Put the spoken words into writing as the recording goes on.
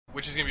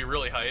which is going to be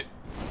really hype,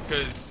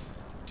 because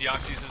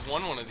Deoxys has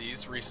won one of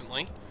these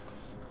recently.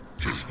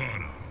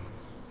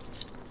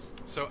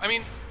 So, I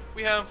mean,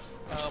 we have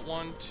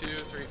 1, 2,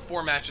 3,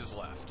 4 matches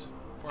left.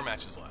 4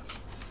 matches left.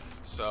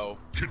 So,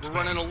 we're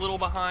running a little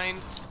behind,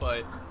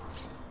 but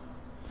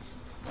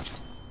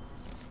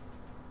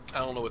I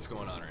don't know what's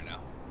going on right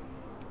now.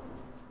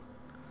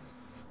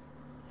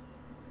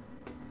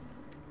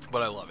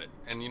 But I love it.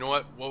 And you know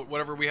what?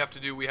 Whatever we have to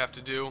do, we have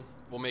to do.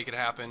 We'll make it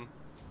happen.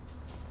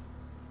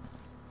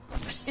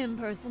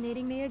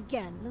 Impersonating me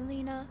again,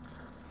 Melina.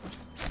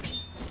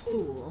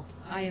 Fool,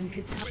 I am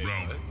Katana.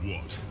 Round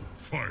 1,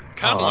 fight.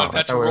 Kind of wanted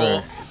that to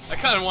roll. I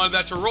kind of wanted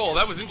that to roll.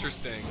 That was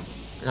interesting.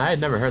 I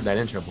had never heard that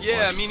intro before.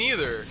 Yeah, me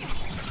neither.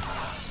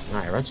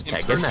 Alright,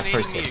 RetroTech, getting that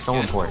first hit is so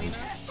important.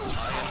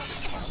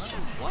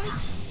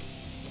 What?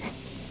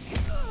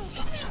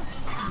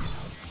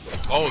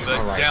 Oh, the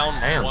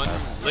down one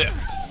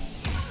lift.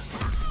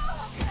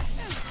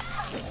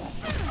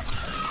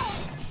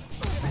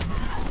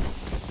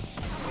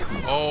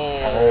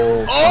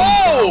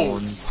 Oh!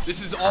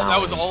 This is all. That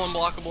was all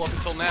unblockable up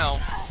until now.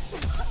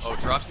 Oh,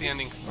 drops the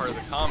ending part of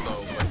the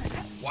combo. But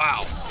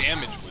wow,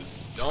 damage was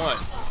done.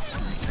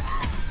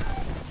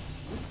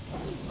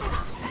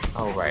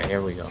 Oh right,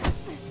 here we go.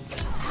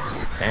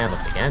 Damn,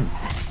 lift again.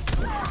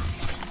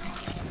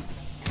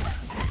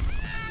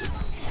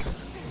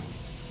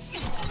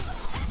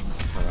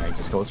 Alright,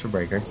 just goes for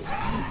breaker.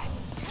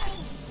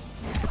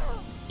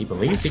 He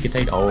believes he could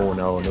take. Oh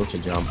no, no to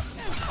jump.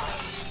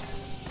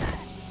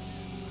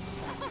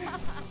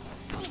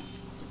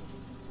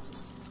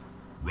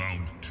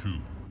 Round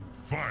 2,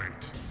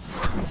 fight.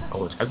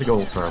 Oh, it has to go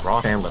for a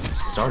raw fan lift to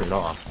start it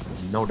off.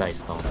 No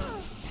dice though.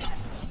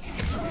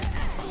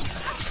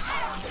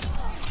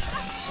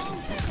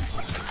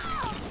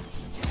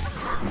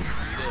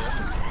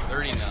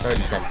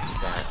 37%.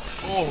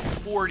 Oh,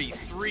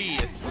 43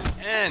 at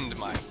the end.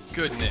 My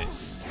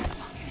goodness.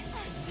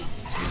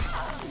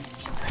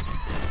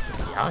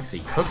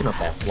 Deoxys cooking up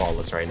that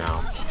flawless right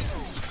now.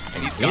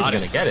 And he's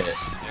gonna get it.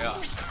 Yeah.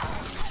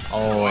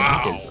 Oh,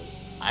 wow. he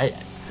did.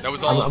 That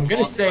was all I'm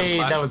gonna say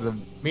that was a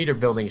meter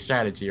building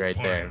strategy right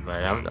there,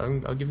 but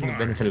I'll give him the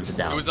benefit of the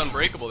doubt. It was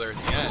unbreakable there at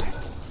the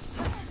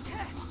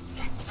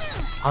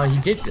end. He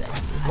did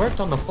worked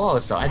on the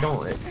flawless, so I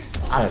don't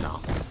know.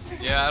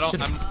 Yeah, I don't.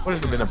 Would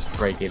have been a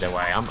break either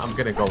way. I'm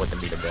gonna go with the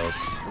meter build.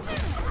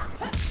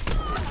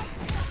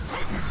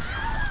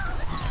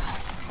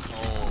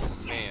 Oh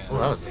man. Oh,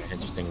 that was an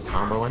interesting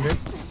combo ender.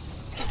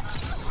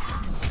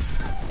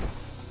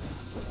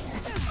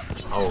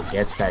 Oh,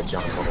 gets that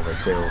jump over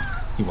too.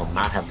 He will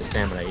not have the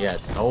stamina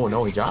yet. Oh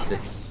no, he dropped it.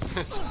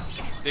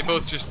 They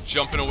both just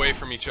jumping away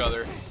from each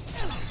other.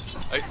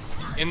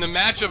 In the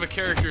match of a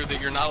character that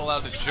you're not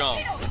allowed to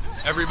jump,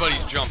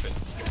 everybody's jumping.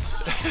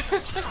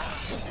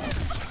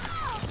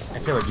 I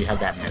feel like you have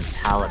that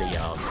mentality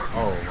of,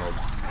 oh, well,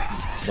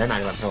 they're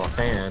not gonna throw a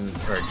fan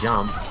or a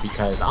jump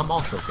because I'm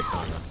also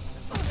Katana.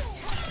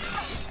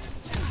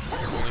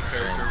 Only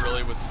character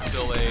really with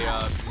still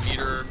a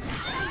meter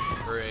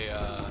or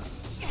a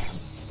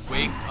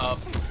wake up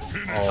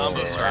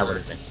combo starter. That would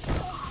have been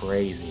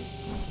crazy.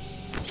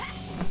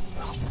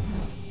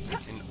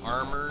 An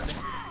armored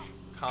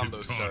combo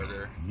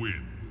starter.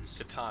 Wins.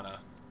 Katana.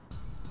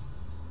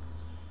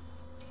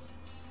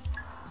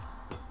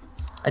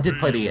 I did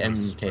play the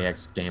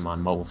MKX game on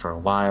mobile for a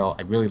while.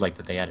 I really like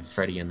that they added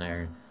Freddy in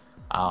there.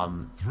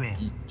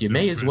 You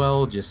may as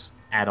well just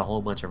add a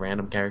whole bunch of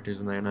random characters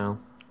in there now.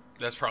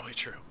 That's probably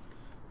true.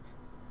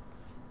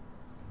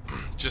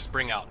 Just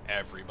bring out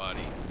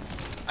everybody.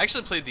 I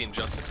actually played the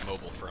Injustice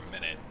mobile for a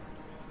minute,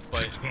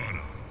 but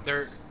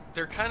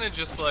they're kind of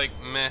just like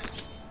meh.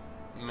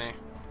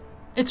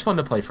 It's fun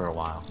to play for a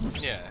while.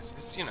 Yeah,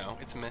 it's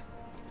it's meh.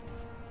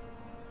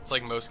 It's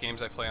like most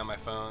games I play on my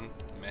phone,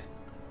 meh.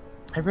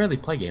 I rarely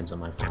play games on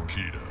my phone.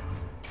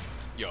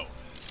 Yo,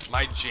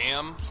 my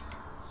jam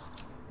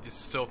is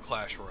still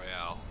Clash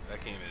Royale. That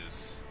game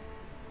is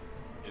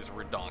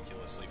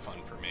redonkulously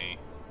fun for me.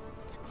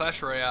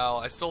 Clash Royale,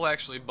 I still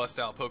actually bust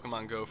out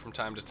Pokemon Go from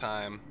time to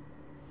time.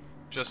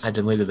 I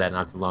deleted that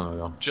not too long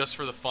ago. Just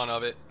for the fun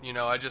of it.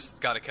 I just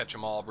gotta catch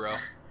them all, bro.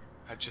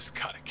 I just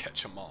gotta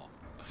catch them all.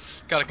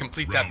 Gotta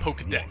complete that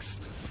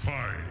Pokedex.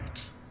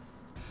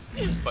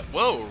 But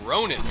whoa,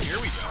 Ronin, here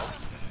we go.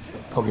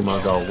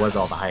 Pokemon Go was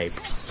all the hype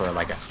for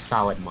like a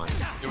solid month.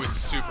 It was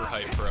super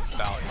hype for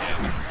about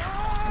him.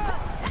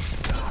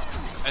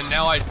 And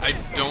now I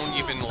don't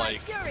even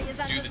like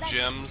do the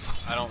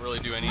gyms. I don't really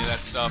do any of that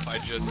stuff. I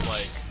just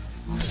like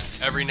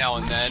every now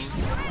and then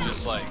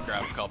just like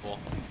grab a couple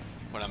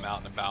when I'm out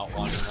and about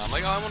wandering around. I'm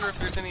like, oh, I wonder if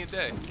there's any a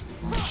day.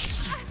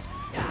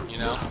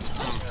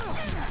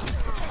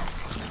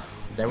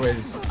 There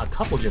was a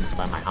couple gyms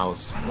by my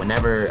house.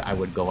 Whenever I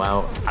would go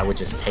out, I would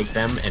just take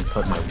them and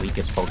put my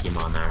weakest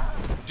Pokemon there.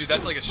 Dude,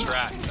 that's like a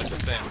strat. That's a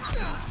thing.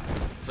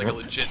 It's like a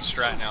legit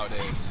strat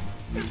nowadays.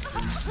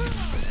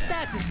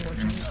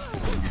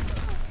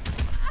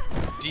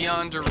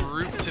 Dion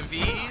DeRoot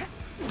TV.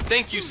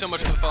 Thank you so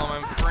much for the follow,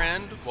 my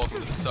friend. Welcome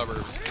to the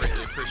suburbs.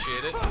 Greatly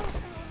appreciate it.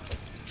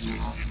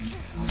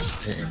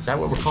 Is that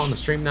what we're calling the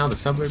stream now? The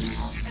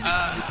suburbs?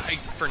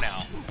 For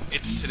now.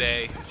 It's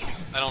today.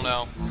 I don't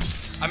know.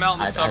 I'm out in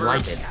the suburbs. I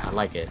like it. I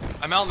like it.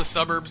 I'm out in the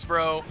suburbs,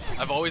 bro.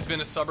 I've always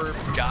been a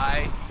suburbs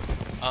guy.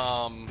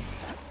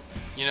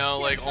 You know,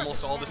 like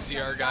almost all the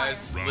CR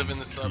guys live in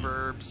the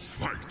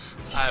suburbs.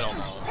 I don't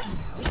know.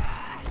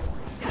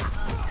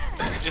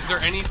 Is there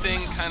anything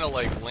kind of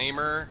like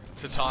lamer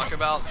to talk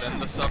about than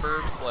the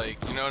suburbs? Like,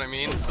 you know what I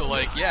mean? So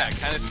like, yeah, it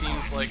kind of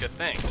seems like a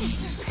thing.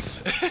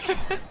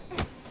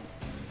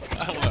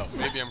 I don't know.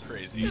 Maybe I'm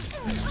crazy.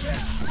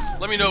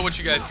 Let me know what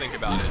you guys think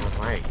about it.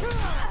 Right.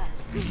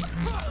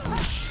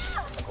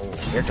 Oh,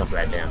 here comes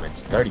that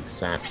damage.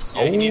 30%.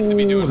 Yeah, he needs to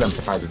be doing. I'm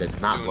surprised it did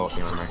not blow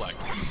the armor.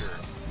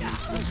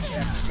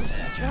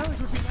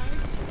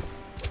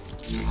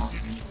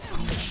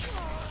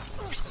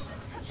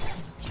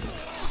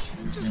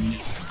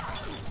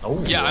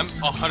 Oh. Yeah, I'm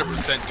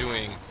 100%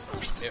 doing.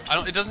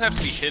 It doesn't have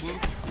to be hidden,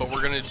 but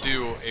we're gonna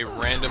do a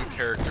random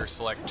character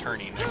select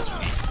tourney next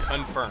week.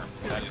 Confirmed.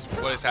 That is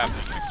what is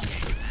happening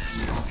next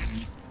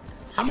week.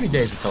 How many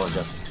days until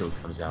Injustice 2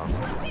 comes out?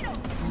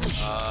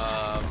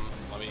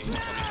 Let me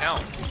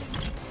count.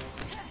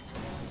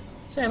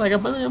 Say like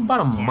about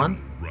a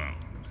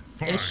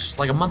month-ish,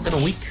 like a month and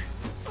a week,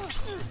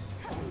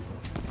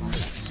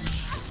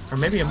 or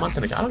maybe a month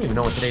and I don't even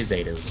know what today's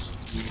date is.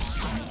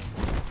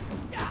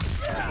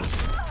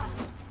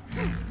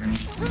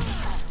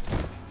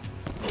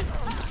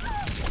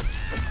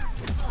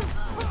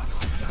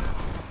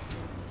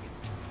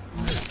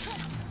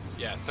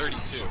 Yeah,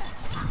 32.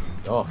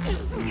 Oh,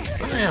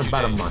 yeah,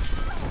 about a month.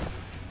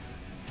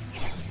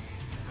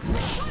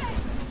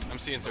 I'm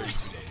seeing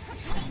 32 days.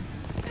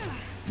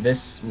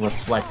 This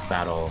Reflect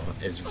battle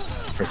is,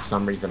 for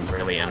some reason,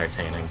 really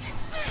entertaining.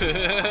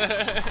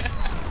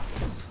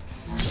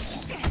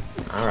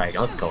 Alright,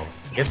 let's go.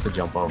 Gets the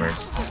jump over.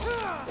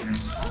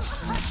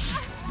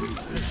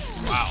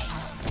 Wow.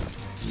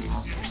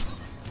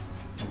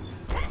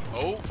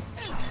 Oh.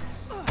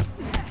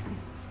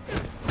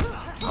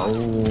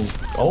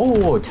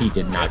 Oh, he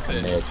did not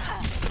commit.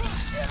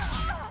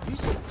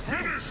 Looking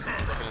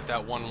at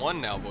that 1-1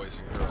 now, boys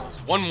and girls.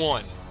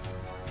 1-1.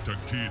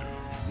 Takeda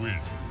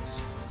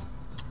wins.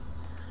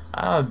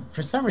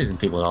 For some reason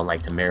people don't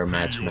like to mirror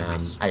match, man.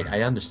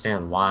 I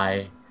understand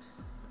why,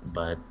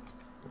 but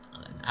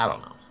I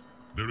don't know.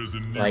 There is a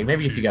Like,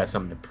 maybe if you got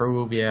something to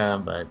prove, yeah,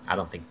 but I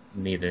don't think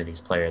neither of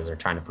these players are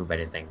trying to prove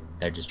anything.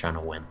 They're just trying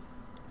to win.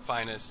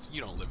 Finest,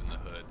 you don't live in the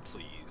hood,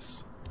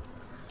 please.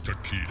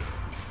 Takeda.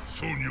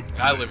 Sonya.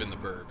 I live in the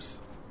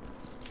burbs.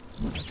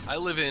 I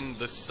live in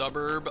the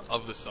suburb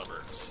of the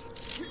suburbs.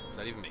 Does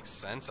that even make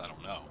sense? I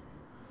don't know.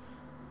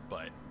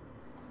 But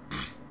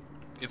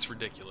it's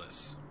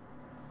ridiculous.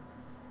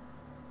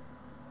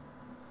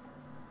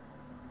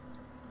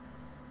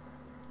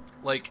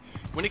 Like,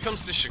 when it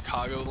comes to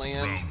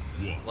Chicagoland,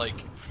 like,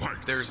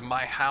 there's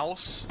my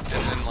house, and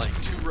then, like,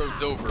 2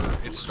 roads over,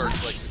 it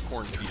starts, like, the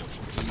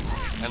cornfields.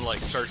 And,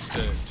 like, starts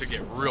to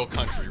get real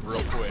country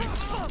real quick.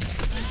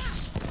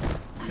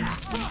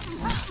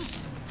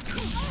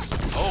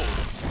 Oh.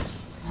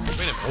 Wait a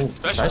minute. Oh,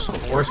 Special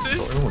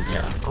forces? Oh,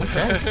 yeah.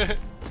 Okay.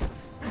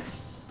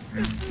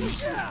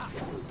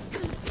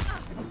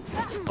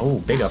 Oh,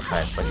 big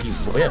uppercut, but he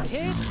whips.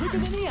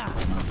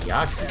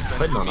 Deoxys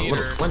putting on a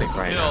little clinic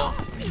right now.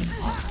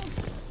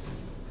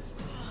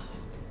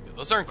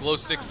 Those aren't glow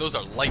sticks, those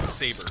are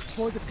lightsabers.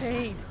 For the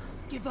pain.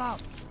 Give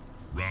up.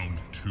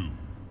 Round 2.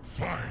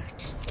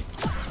 Fight.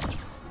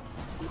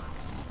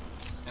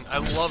 And I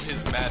love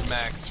his Mad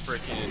Max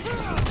frickin'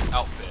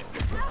 outfit.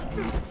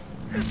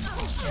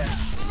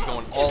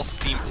 Going all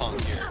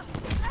steampunk here.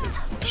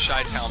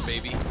 Chi-Town,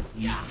 baby.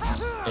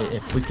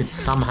 If we could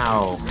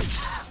somehow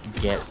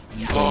get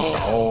skins for...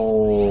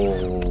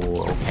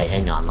 Oh, okay,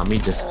 hang on. Let me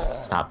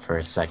just stop for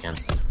a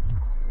second.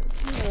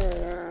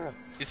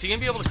 Is he gonna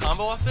be able to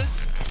combo off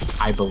this?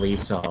 I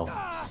believe so.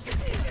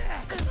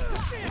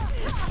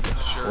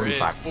 Sure is.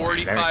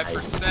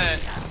 45%.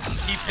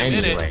 Keeps him in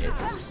it.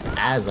 Anyways,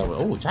 as I was...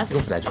 Oh, tried to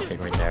go for that jump kick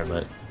right there,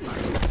 but...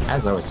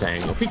 As I was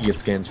saying, if we could get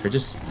skins for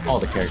just all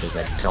the characters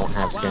that don't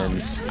have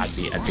skins, I'd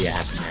be a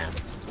happy man.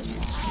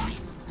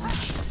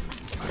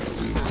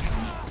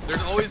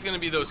 There's always gonna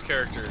be those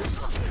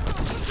characters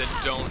that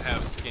don't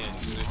have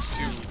skins, and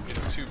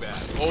it's too bad.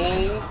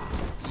 Oh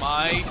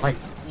my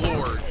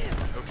lord.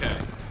 Okay.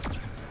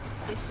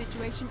 This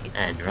situation is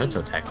And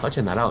RetroTech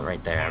clutching that out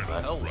right there,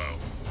 but Hello.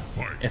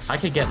 if I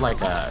could get like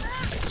a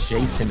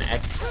Jason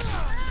X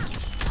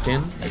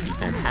skin, that'd be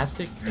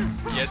fantastic.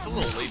 Yeah, it's a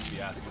little late to be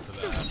asking for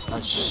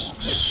that. Shh.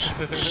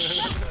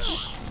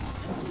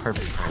 That's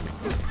perfect timing.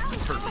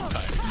 Perfect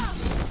time.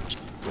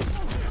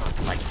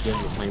 Like,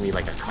 give maybe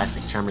like a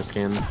classic Tremor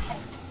skin,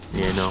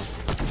 you know?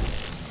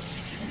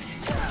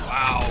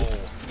 Wow.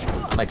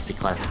 I'd like to see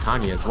classic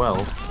Tanya as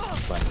well,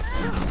 but...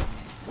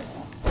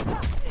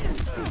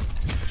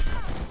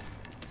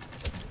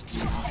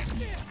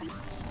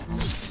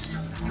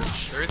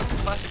 There isn't a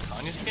classic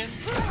Tanya skin?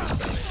 That's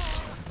upsetting.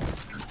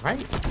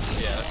 Right?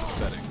 Yeah, that's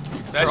upsetting.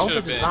 That Her should ultra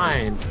have been.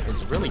 design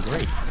is really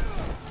great.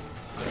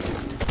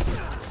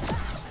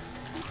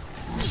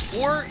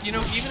 Or, you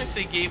know, even if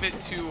they gave it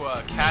to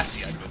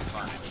Cassie, I'd been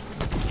fine.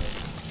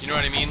 You know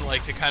what I mean?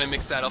 Like, to kind of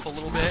mix that up a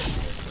little bit.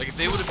 Like, if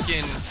they would have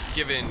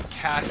given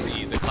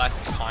Cassie the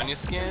classic Tanya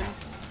skin,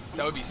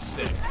 that would be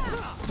sick.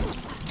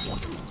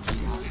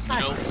 You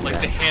know, like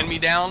the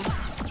hand-me-down.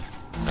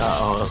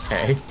 Oh,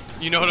 okay.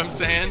 You know what I'm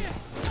saying?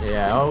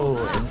 Yeah, oh,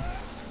 and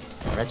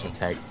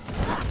RetroTech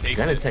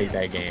gonna take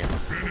that game.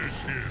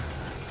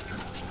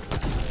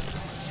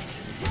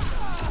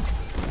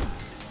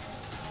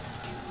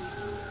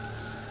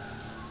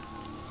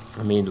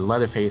 I mean,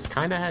 Leatherface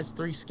kind of has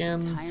 3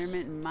 skins.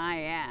 Retirement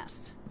my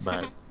ass.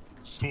 But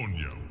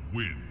Sonya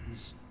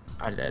wins.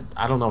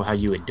 I don't know how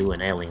you would do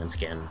an alien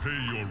skin.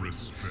 Pay your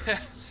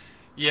respects.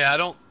 Yeah, I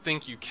don't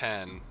think you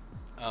can.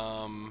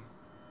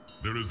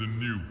 There is a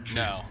new king.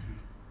 No,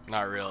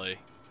 not really.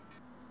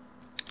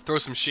 Throw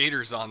some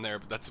shaders on there,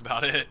 but that's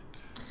about it.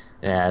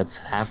 Yeah, it's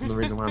half of the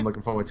reason why I'm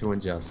looking forward to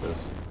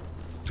Injustice.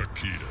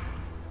 Takeda.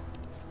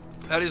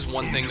 That is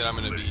one thing that I'm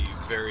going to be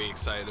very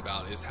excited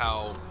about, is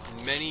how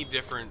many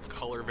different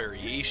color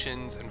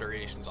variations and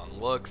variations on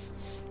looks,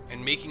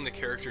 and making the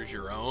characters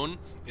your own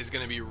is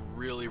going to be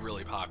really,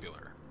 really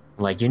popular.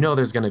 Like, you know,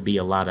 there's gonna be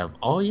a lot of,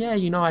 oh yeah,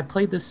 you know, I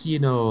played this, you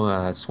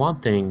know,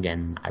 Swamp Thing,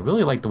 and I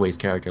really like the way his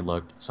character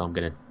looked, so I'm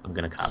gonna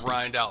copy.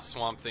 Grind out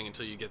Swamp Thing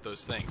until you get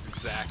those things.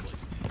 Exactly.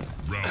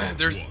 Round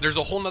There's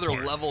a whole nother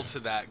level to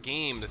that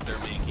game that they're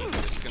making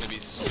that's going to be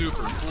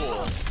super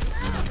cool.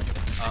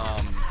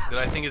 That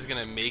I think is going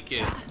to make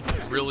it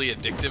really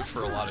addictive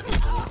for a lot of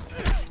people.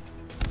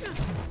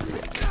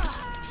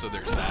 Yes. So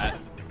there's that.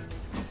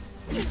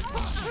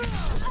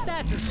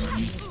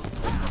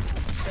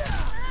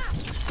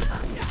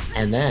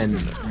 And then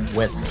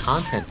with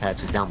content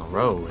patches down the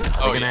road,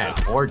 are they gonna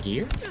add more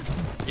gear?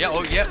 Yeah.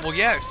 Oh yeah. Well,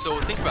 yeah. So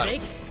think about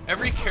it.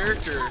 Every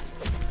character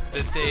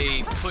that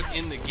they put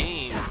in the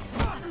game,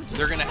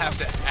 they're gonna have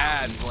to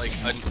add like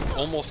an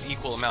almost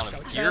equal amount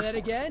of gear.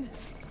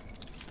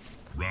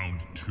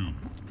 Round 2.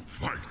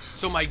 Fight.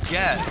 So my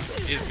guess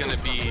is gonna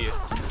be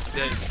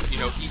that, you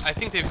know, I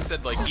think they've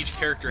said like each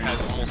character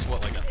has almost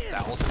what, like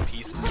 1,000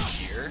 pieces of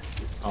gear.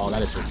 Oh,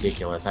 that is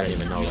ridiculous. I didn't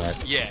even know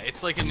that. Yeah,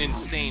 it's like an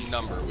insane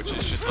number, which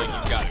is just like,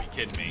 you gotta be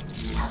kidding me.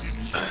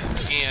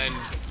 And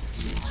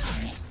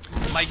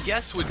my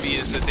guess would be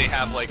is that they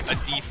have like a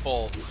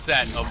default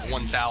set of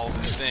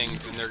 1,000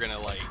 things, and they're gonna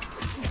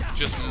like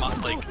just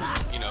like,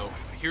 you know,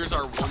 here's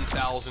our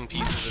 1,000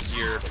 pieces of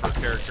gear for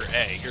character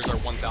A. Here's our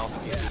 1,000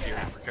 pieces of gear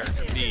for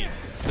character B.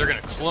 They're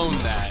gonna clone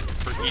that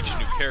for each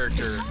new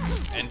character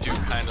and do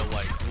kind of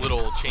like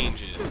little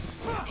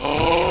changes.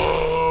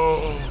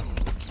 Oh!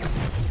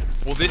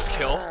 Will this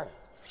kill?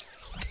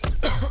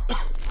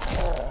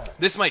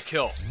 This might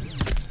kill.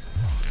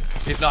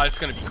 If not, it's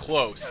gonna be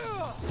close.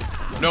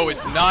 No,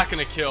 it's not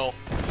gonna kill.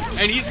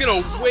 And he's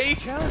gonna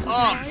wake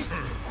up.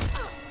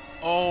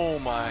 Oh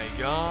my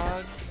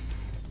god.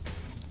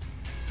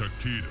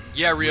 Takeda.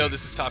 Yeah, Rio,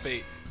 this is top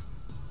 8.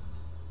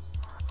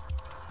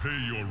 Pay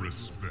your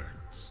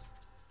respects.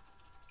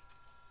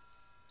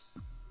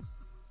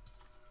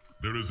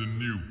 There is a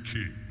new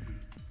king.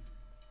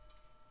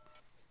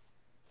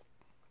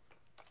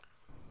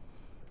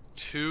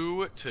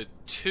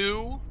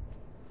 2-2.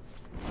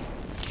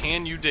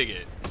 Can you dig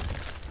it?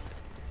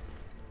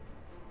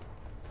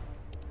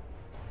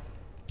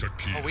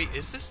 Takeda. Oh wait,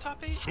 is this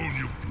top 8?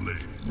 Sonya Blade.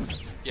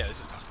 Yeah,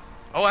 this is top 8.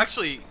 Oh,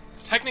 actually,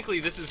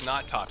 technically this is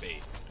not top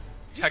 8.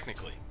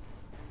 Technically.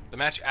 The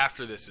match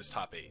after this is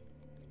top 8.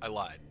 I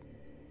lied.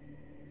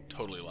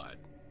 Totally lied.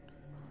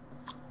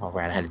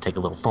 Alright, I had to take a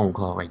little phone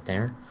call right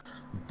there.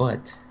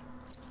 But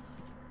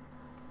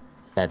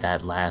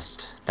that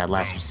last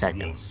few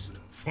seconds.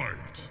 Fight.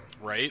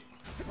 Right?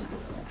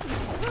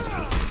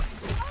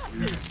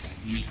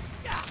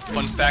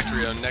 Fun fact,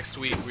 Rio, next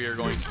week we are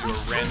going to do a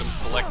random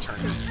select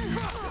tournament.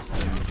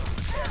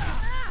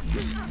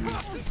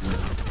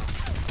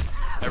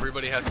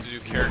 Everybody has to do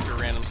character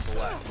random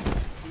select.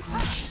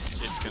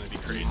 It's gonna be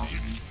crazy.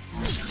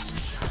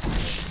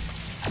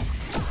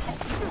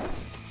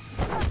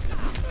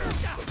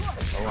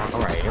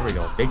 Alright, here we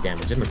go. Big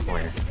damage in the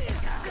corner.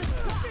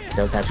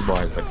 Does have 2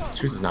 bars, but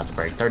chooses not to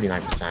break.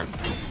 39%.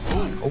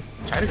 Oh,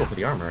 try to go for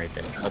the armor right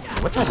there.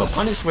 What type of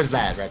punish was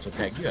that,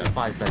 RetroTech? You have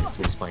 5 seconds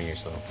to explain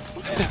yourself.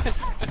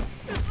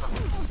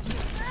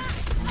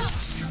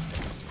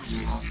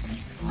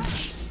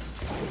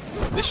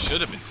 This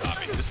should have been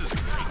top 8. This is a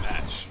great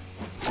match.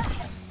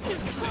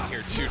 We're sitting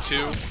here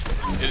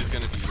 2-2. It is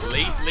going to be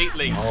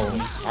late. Oh,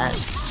 that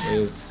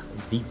is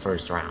the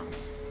first round.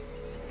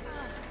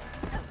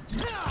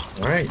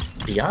 Alright,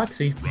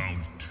 Deoxys.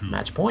 Round 2.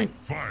 Match point.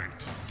 Fight.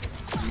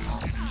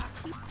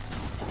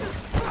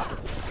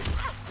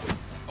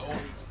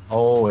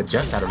 Oh,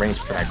 just out of range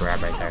for that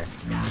grab right there.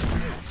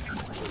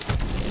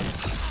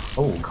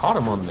 Oh, caught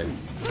him on the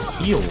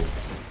heel.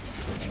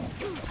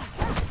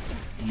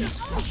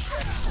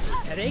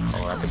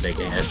 Oh, that's a big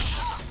hit.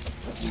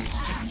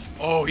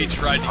 Oh, he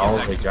tried to get Oh,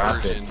 that they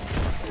dropped it. conversion.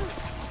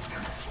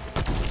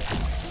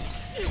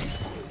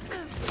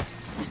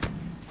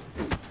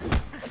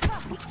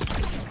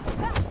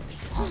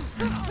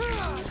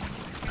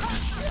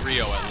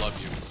 Rio, I love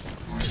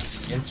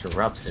you.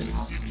 Interrupts him.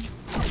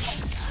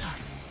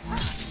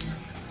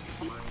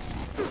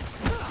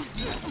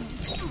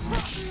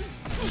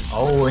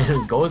 Oh,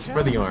 it goes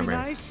for the armor.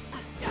 Nice.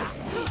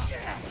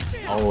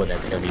 Oh,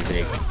 that's gonna be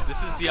big.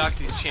 This is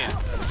Deoxys'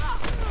 chance.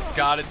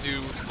 Gotta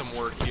do some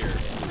work here.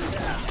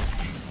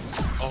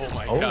 Oh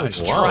my gosh,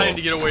 whoa. trying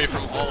to get away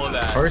from all of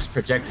that. First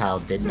projectile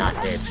did not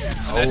hit.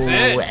 That's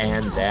it.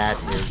 And that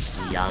is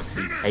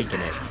Deoxys taking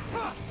it.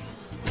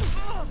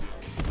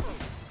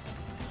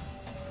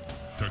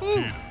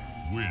 Takeda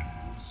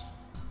wins.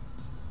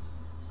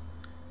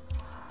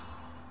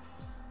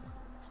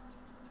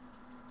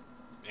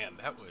 Man,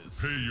 that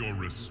was Pay your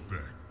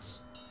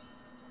respects.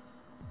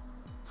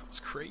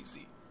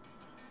 crazy.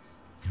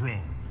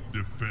 Throne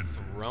defended.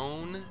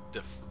 Throne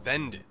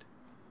defended.